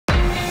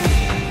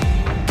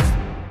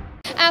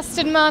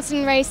Aston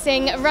Martin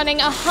Racing running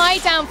a high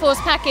downforce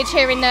package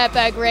here in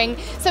Nürburgring.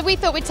 So we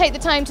thought we'd take the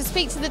time to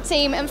speak to the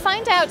team and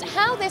find out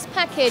how this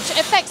package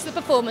affects the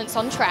performance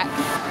on track.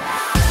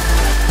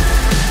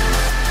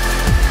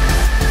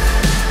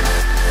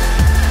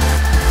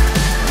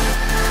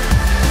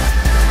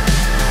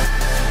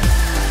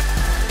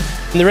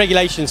 The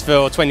regulations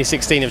for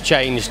 2016 have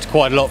changed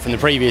quite a lot from the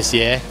previous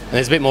year, and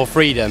there's a bit more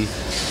freedom.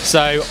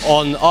 So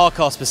on our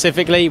car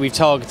specifically, we've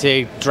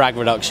targeted drag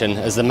reduction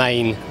as the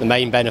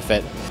main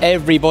benefit.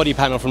 Every body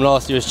panel from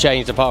last year has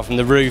changed apart from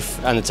the roof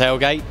and the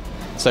tailgate.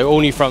 So all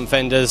new front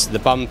fenders, the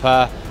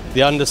bumper,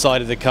 the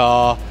underside of the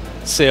car,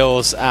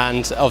 seals,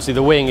 and obviously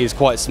the wing is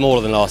quite smaller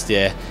than last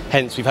year,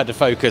 hence we've had to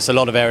focus a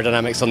lot of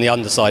aerodynamics on the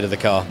underside of the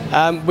car.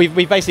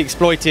 We've basically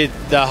exploited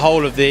the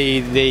whole of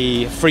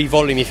the free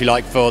volume, if you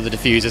like, for the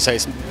diffuser, so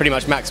it's pretty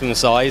much maximum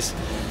size,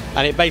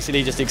 and it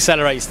basically just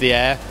accelerates the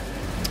air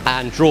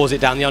and draws it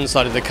down the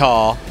underside of the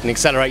car and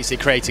accelerates it,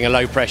 creating a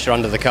low pressure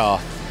under the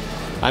car.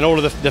 And all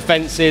of the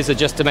fences are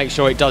just to make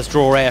sure it does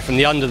draw air from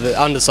the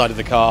underside of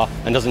the car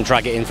and doesn't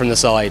drag it in from the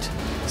side.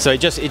 So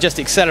it just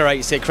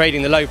accelerates it,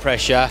 creating the low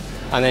pressure,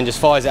 and then just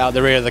fires it out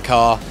the rear of the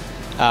car.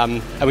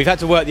 And we've had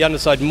to work the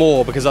underside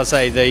more because I'd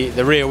say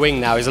the rear wing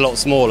now is a lot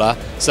smaller,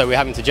 so we're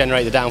having to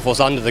generate the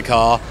downforce under the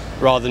car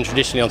rather than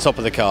traditionally on top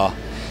of the car.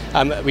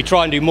 We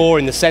try and do more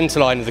in the centre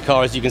line of the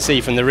car, as you can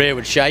see from the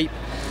rearward shape,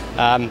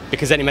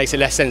 because then it makes it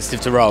less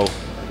sensitive to roll.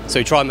 So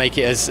we try and make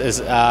it as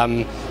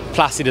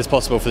placid as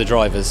possible for the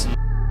drivers.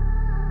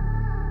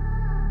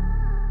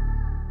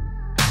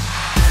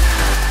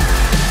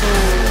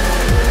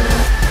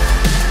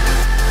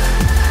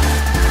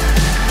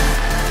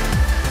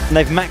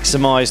 They've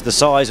maximised the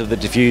size of the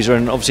diffuser,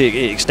 and obviously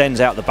it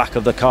extends out the back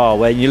of the car.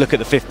 Where you look at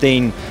the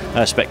 15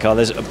 spec car,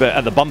 there's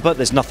at the bumper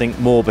there's nothing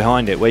more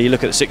behind it. Where you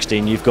look at the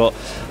 16, you've got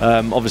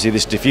obviously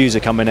this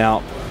diffuser coming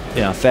out,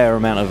 a fair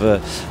amount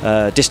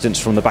of distance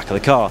from the back of the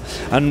car.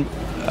 And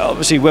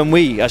obviously when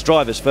we as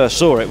drivers first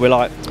saw it, we're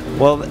like,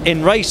 well,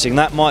 in racing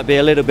that might be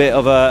a little bit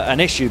of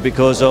an issue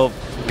because of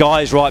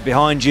guys right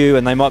behind you,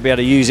 and they might be able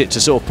to use it to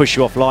sort of push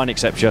you offline,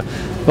 etc.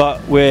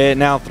 But we're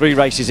now 3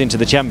 races into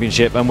the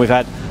championship and we've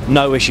had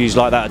no issues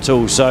like that at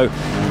all. So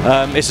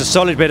it's a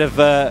solid bit of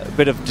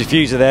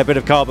diffuser there, a bit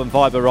of carbon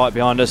fibre right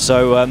behind us.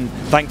 So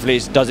thankfully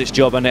it does its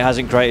job and it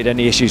hasn't created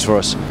any issues for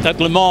us. At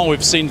Le Mans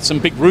we've seen some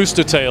big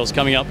rooster tails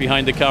coming up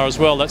behind the car as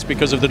well. That's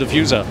because of the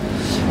diffuser.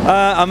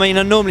 I mean,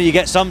 and normally you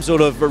get some sort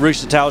of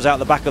rooster tails out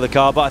the back of the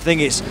car, but I think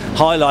it's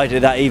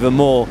highlighted that even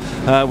more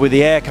with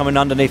the air coming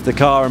underneath the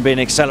car and being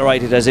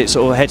accelerated as it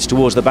sort of heads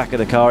towards the back of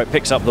the car. It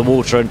picks up the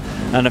water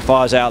and it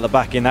fires out the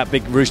back in that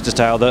big rooster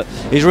tail that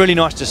is really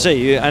nice to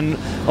see. And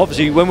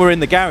obviously when we're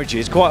in the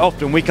garages, quite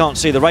often we can't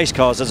see the race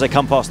cars as they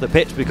come past the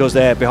pits because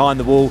they're behind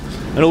the wall,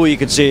 and all you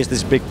can see is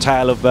this big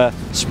tail of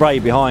spray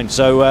behind.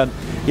 So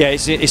yeah,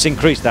 it's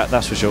increased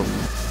that's for sure.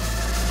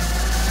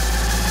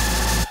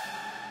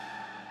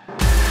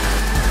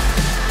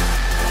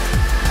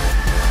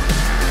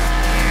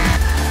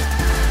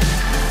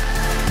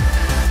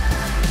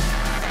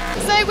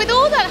 So with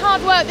all that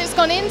hard work that's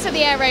gone into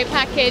the aero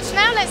package,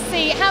 now let's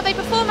see how they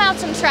perform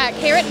out on track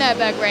here at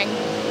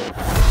Nürburgring.